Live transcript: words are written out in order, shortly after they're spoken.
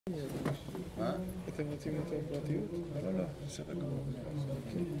מה? אתם רוצים יותר פרטיות? לא, לא, בסדר גמור.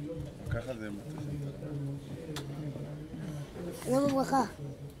 ככה זה שלום וברכה.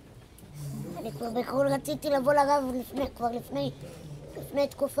 אני כבר בקרוב רציתי לבוא לרב כבר לפני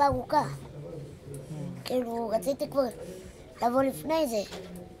תקופה ארוכה. כאילו, רציתי כבר לבוא לפני זה.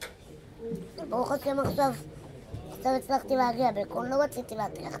 ברוך השם עכשיו הצלחתי להגיע. בקרוב לא רציתי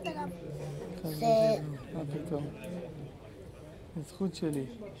להטריח את הרב. מה פתאום? זה זכות שלי.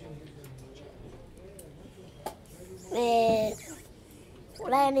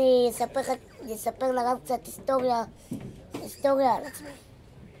 אולי אני אספר לרב קצת היסטוריה על עצמי.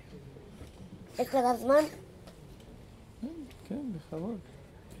 יש לרב זמן? כן, בכבוד.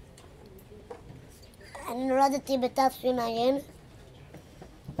 אני נולדתי בתש"ע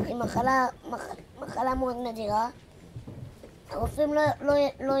עם מחלה מאוד נדירה. הרופאים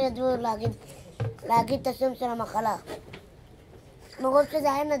לא ידעו להגיד את השם של המחלה. מרוב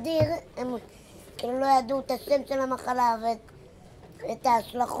שזה היה נדיר, הם כאילו לא ידעו את השם של המחלה ואת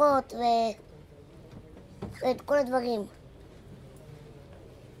ההשלכות ואת כל הדברים.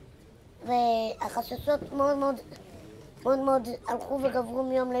 והחששות מאוד הלכו וגברו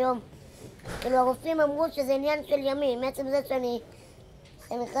מיום ליום. כאילו הרופאים אמרו שזה עניין של ימים, מעצם זה שאני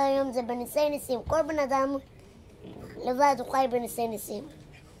חי היום זה בניסי ניסים. כל בן אדם לבד הוא חי בניסי ניסים.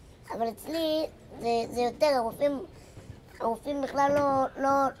 אבל אצלי זה יותר, הרופאים בכלל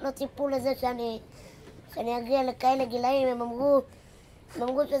לא ציפו לזה שאני אגיע לכאלה גילאים. הם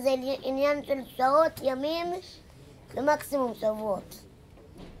אמרו שזה עניין של שעות, ימים ומקסימום שבועות.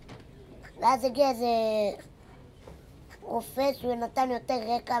 ואז הגיע איזה רופא שהוא נתן יותר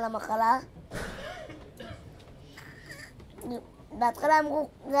רקע על המחלה. בהתחלה אמרו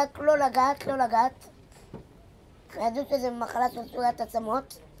רק לא לגעת. וידעו שזה מחלה של סורת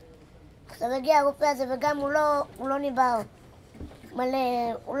עצמות. עכשיו הגיע הרופא הזה וגם הוא לא ניבר מלא,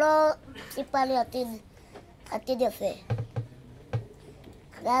 הוא לא ציפה לי עתיד יפה.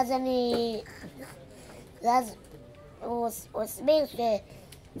 ואז הוא הסביר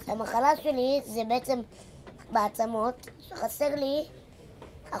שהמחלה שלי זה בעצם בעצמות, שחסר לי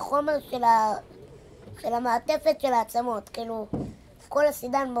החומר של המעטפת של העצמות, כאילו כל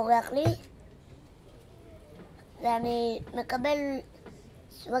הסידן בורח לי ואני מקבל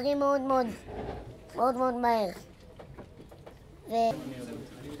סברים מאוד מהר.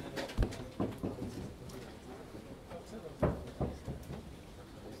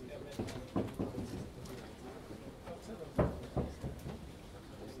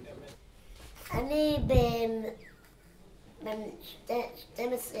 אני בן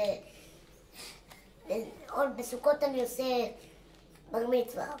 12, עוד בסוכות אני עושה בר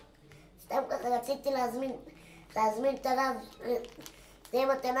מצווה. סתם ככה רציתי להזמין את הרב. זה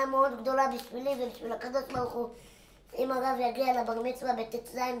יהיה מתנה מאוד גדולה בשבילי ובשביל הקדוש ברוך הוא, אם הרב יגיע לבר מצווה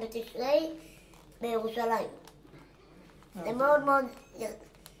בט"ז בתשרי בירושלים. זה מאוד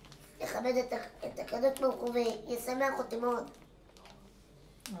יכבד את הקדוש ברוך הוא וישמח אותי מאוד.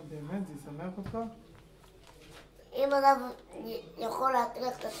 באמת? זה ישמח אותך? אם הרב יכול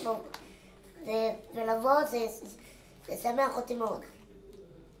להטריח את עצמו ולבוא, זה ישמח אותי מאוד.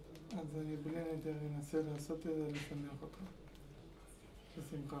 אז אני בלי נדר אנסה לעשות את זה לשמח אותך.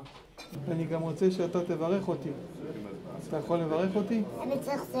 בשמחה. אני גם רוצה שאתה תברך אותי. אתה יכול לברך אותי? אני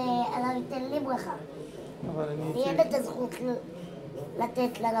צריך שהרב ייתן לי ברכה. אבל אני לי אין את הזכות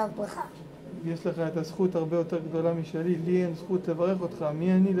לתת לרב ברכה. יש לך את הזכות הרבה יותר גדולה משלי. לי אין זכות לברך אותך.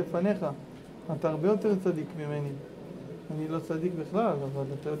 מי אני לפניך? אתה הרבה יותר צדיק ממני. אני לא צדיק בכלל, אבל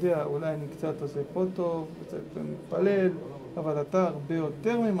אתה יודע, אולי אני קצת עושה פה טוב, קצת מתפלל, אבל אתה הרבה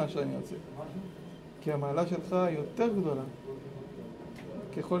יותר ממה שאני עושה. כי המעלה שלך יותר גדולה.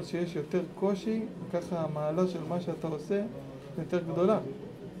 ככל שיש יותר קושי, ככה המעלה של מה שאתה עושה יותר גדולה.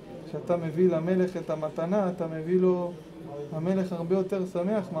 כשאתה מביא למלך את המתנה, אתה מביא לו, המלך הרבה יותר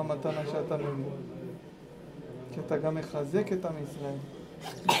שמח מהמתנה שאתה מביא. כי אתה גם מחזק את עם ישראל.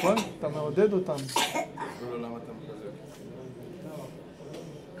 נכון? אתה מעודד אותם. למה אתה מחזק?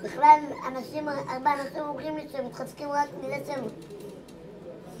 בכלל, הרבה אנשים אומרים לי שהם מתחזקים רק מזה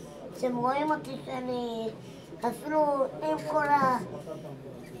שהם רואים אותי שאני אפילו עם כל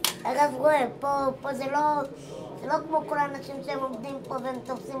הרב רואה, פה זה לא כמו כל האנשים שהם עומדים פה והם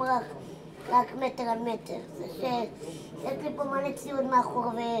תופסים רק מטר על מטר. זה שיש לי פה מלא ציוד מאחור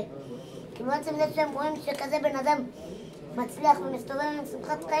וכאילו בעצם זה שהם רואים שכזה בן אדם מצליח ומסתובב עם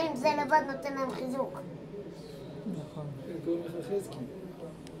שמחת חיים, זה לבד נותן להם חיזוק. נכון. קוראים לך חזקי.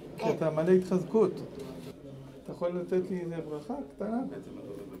 כי אתה מלא התחזקות. אתה יכול לתת לי איזה ברכה קטנה?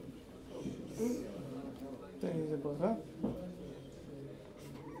 תן לי איזה ברכה.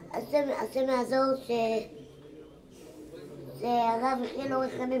 השם יעזור שהרב יחיה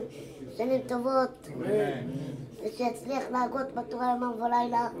לאורך ימים, שנים טובות, ושיצליח להגות בתורה יומם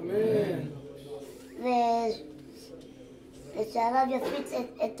ולילה, ושהרב יפיץ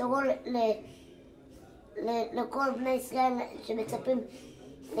את אורו לכל בני ישראל שמצפים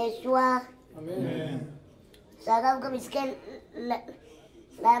לישועה, שהרב גם יזכה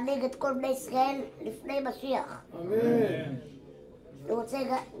להנהיג את כל בני ישראל לפני משיח. אני רוצה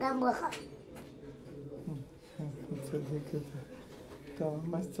גם ברכה. צדיק אתה. אתה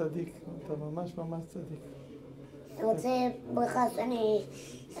ממש צדיק, אתה ממש צדיק. אני רוצה ברכה שאני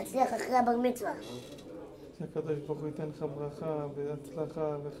אצליח אחרי הבר מצווה. שהקדוש ברוך הוא ייתן לך ברכה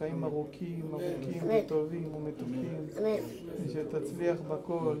והצלחה וחיים ארוכים וטובים ומתוקים. ושתצליח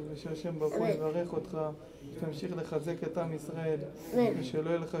בכל, ושהשם ברוך הוא יברך אותך, שתמשיך לחזק את עם ישראל, ושלא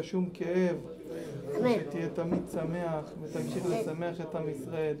יהיה לך שום כאב, ושתהיה תמיד שמח, ותמשיך לשמח את עם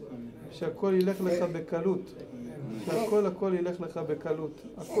ישראל, שהכל ילך לך בקלות, שהכל ילך לך בקלות.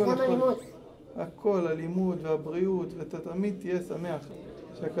 הכל, הלימוד והבריאות, ואתה תמיד תהיה שמח.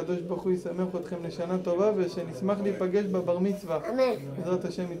 שהקדוש ברוך הוא ישמח אתכם לשנה טובה, ושנשמח להיפגש בבר מצווה. אמן. בעזרת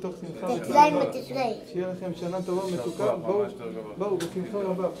השם מתוך שמחה. תתקיים ותשרי. שיהיה לכם שנה טובה ומתוקה. בואו, בשמחה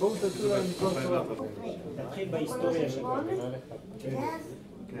רבה. בואו תתחילו על דבר תורה. תתחיל בהיסטוריה שלנו.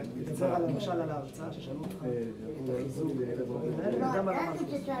 תדבר על למשל על ההרצאה ששאלו אותך, את החיזוק, גם על המשהו.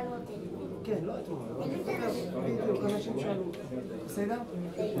 כן, לא אתמול. בדיוק, אנשים שאלו. בסדר?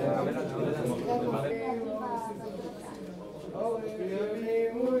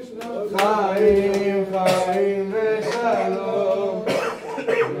 חיים, חיים ושלום.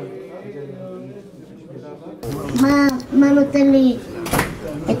 מה נותן לי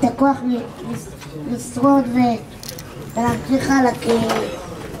את הכוח לשרוד ולהמשיך הלאה? כי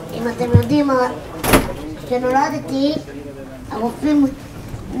אם אתם יודעים, כשנולדתי, הרופאים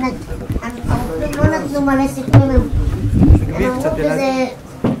לא נתנו מלא סיפורים.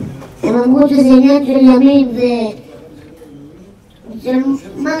 הם אמרו שזה עניין של ימים של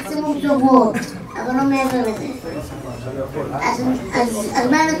מקסימום שבועות, אבל לא מעבר לזה. אז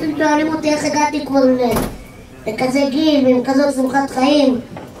הרבה אנשים שואלים אותי איך הגעתי כבר לכזה גיל ועם כזאת שמחת חיים,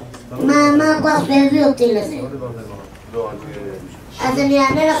 מה הכוח שהביא אותי לזה? אז אני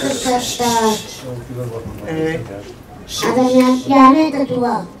אענה לך אז אני אענה את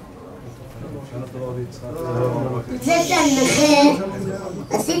התשובה. זה שאני נכה,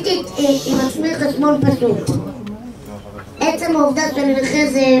 עשיתי עם עצמי חשבון פשוט. עצם העובדה שאני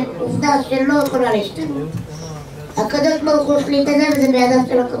נכה זה עובדה שלא יכולה להשתנות. הקדוש ברוך הוא שליט את זה, וזה בידיו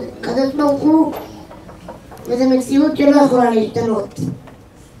של הקדוש ברוך הוא, וזו מציאות שלא יכולה להשתנות.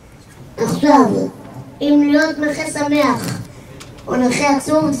 עכשיו, אם להיות נכה שמח או נכה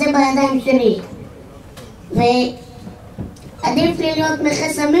עצוב, זה בידיים שלי. ועדיף לי להיות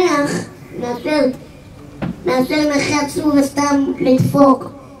נכה שמח מאשר נכה עצוב וסתם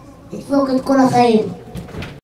לדפוק את כל החיים.